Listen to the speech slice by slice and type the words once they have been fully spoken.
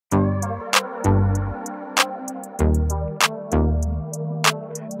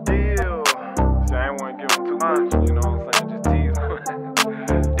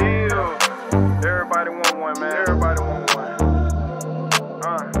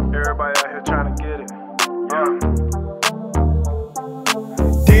Everybody out here trying to get it.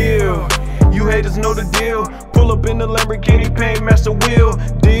 Deal. You haters know the deal. Pull up in the Lamborghini, paint match the wheel.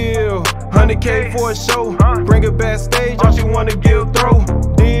 Deal. 100K for a show. Bring it backstage, all she wanna give throw.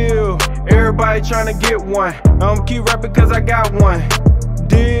 Deal. Everybody tryna get one. I'ma keep rapping cause I got one.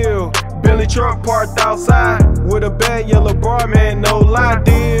 Deal. Billy truck parked outside with a bad yellow bar, man, no lie.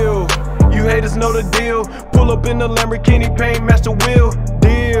 Deal. You haters know the deal. Pull up in the Lamborghini, paint match the wheel.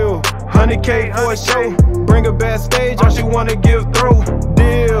 Deal. 100K for a show. Bring her backstage, all she wanna give throw.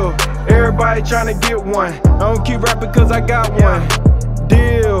 Deal. Everybody tryna get one. I'ma keep rapping cause I got one.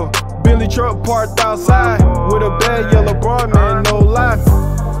 Deal. Billy truck parked outside with a bad yellow bar, man, no lie.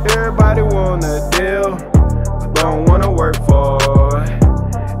 Everybody want a deal, but don't wanna work for it.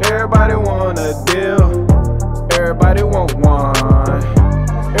 Everybody want a deal, everybody want one.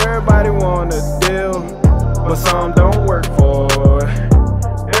 Everybody want a deal, but some don't work for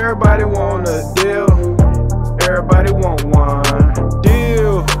it. Everybody want a deal, everybody want one.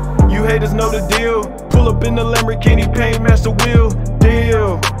 Deal, you haters know the deal. Pull up in the Lamborghini, paint match the wheel.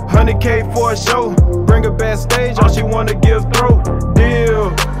 Deal, 100K for a show. Bring her backstage, all she wanna give throw.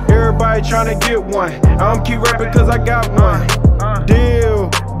 Deal, everybody tryna get one. I'ma keep rapping cause I got one. Deal,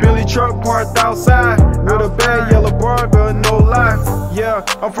 Billy truck parked outside with a bad yellow bar, but no lie. Yeah,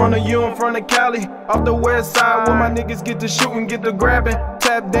 I'm from the U, I'm from the Cali. Off the west side where my niggas get to shooting, get to grabbing.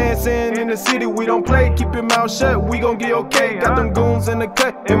 Tap dancing in the city, we don't play. Keep your mouth shut, we gon' get okay. Got them goons in the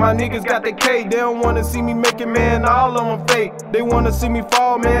cut, and my niggas got the K. They don't wanna see me make it, man, all of them fake. They wanna see me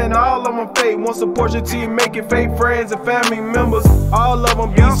fall, man, all of them fake. Want support your team, make it fake friends and family members. All of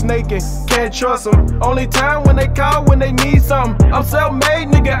them be snaking, can't trust them. Only time when they call, when they need something. I'm self-made,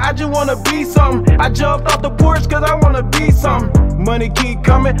 nigga, I just wanna be something. I jumped off the porch cause I wanna be something. Money keep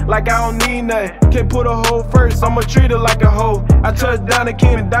coming like I don't need nothing. Can't put a hoe first, I'ma treat her like a hoe. I touch down the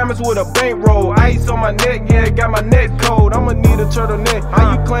king and diamonds with a bankroll. Ice on my neck, yeah, got my neck cold. I'ma need a turtleneck.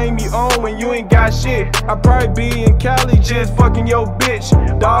 How you claim you own when you ain't got shit? I probably be in Cali just fucking your bitch.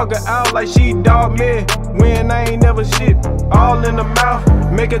 Dog her out like she dog me. When I ain't never shit. All in the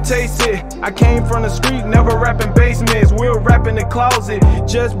mouth, make her taste it. I came from the street, never rapping basements. We'll rap in the closet.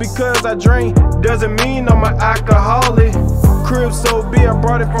 Just because I drink doesn't mean I'm an alcoholic. Crib so big, I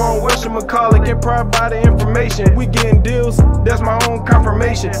brought it from whatchamacallit. Can't provide the information. We getting deals, that's my own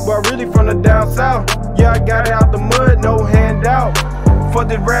confirmation. But really from the down south, yeah, I got it out the mud, no handout. For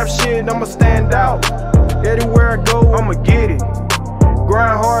the rap shit, I'ma stand out. Everywhere I go, I'ma get it.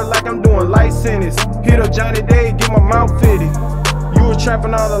 Grind hard like I'm doing light sentence. Hit up Johnny Day, get my mouth fitted. You was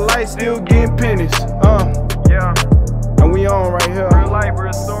trapping all the lights, still getting pennies. Yeah. And we on right here. Real life,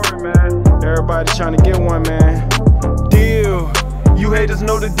 real story, man. Everybody trying to get one, man. Deal, you haters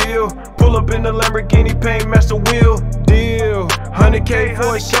know the deal. Pull up in the Lamborghini, paint match the wheel. Deal, 100K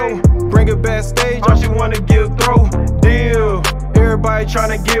for a show. Bring it backstage, all she wanna give throw. Deal, everybody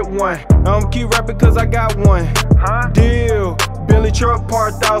tryna get one. I'ma keep rapping cause I got one. Deal, Billy truck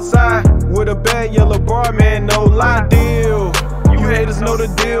parked outside with a bad yellow bar, man, no lie. Deal, you haters know the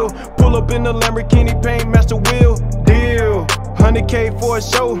deal. Pull up in the Lamborghini, paint match the wheel. Deal, 100K for a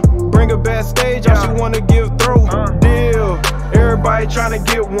show. Bring her backstage, all she wanna give throw. Deal, everybody tryna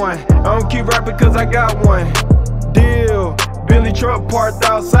get one. I'ma keep rapping cause I got one. Deal, Billy truck parked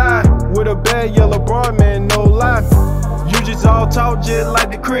outside with a bad yellow bar, man, no lie. You just all talk just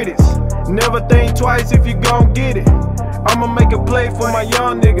like the critics. Never think twice if you gon' get it. I'ma make a play for my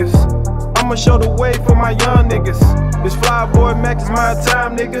young niggas. I'ma show the way for my young niggas. This FlyBoyMAC is my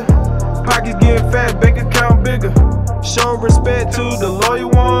time, nigga. Pockets getting fat, bank account bigger. Show respect to the loyal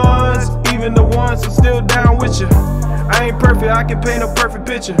ones, even the ones who still down with you. I ain't perfect, I can paint a perfect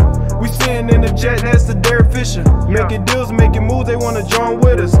picture. We sitting in the jet next to Derek Fisher. Making deals, making moves, they wanna join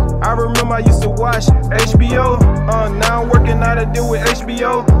with us. I remember I used to watch HBO. Now I'm working out a deal with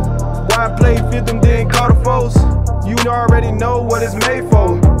HBO. Why I play fifth and then call the foes? You already know what it's made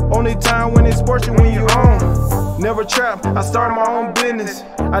for. Only time when it's sports you when you own. Never trap, I start my own business.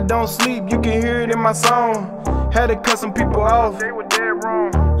 I don't sleep, you can hear it in my song. Had to cut some people off. They were dead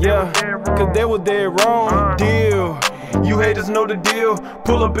wrong. Yeah, cause they were dead wrong. Deal, you haters know the deal.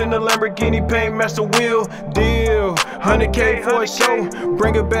 Pull up in the Lamborghini, paint match the wheel. Deal, 100K for a show.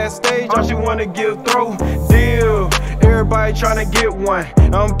 Bring her backstage, all she wanna give throw. Deal, everybody tryna get one.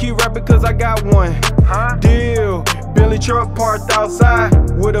 I'ma keep rapping cause I got one. Deal, Billy truck parked outside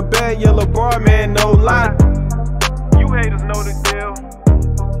with a bad yellow bar, man, no lie. You haters know the deal.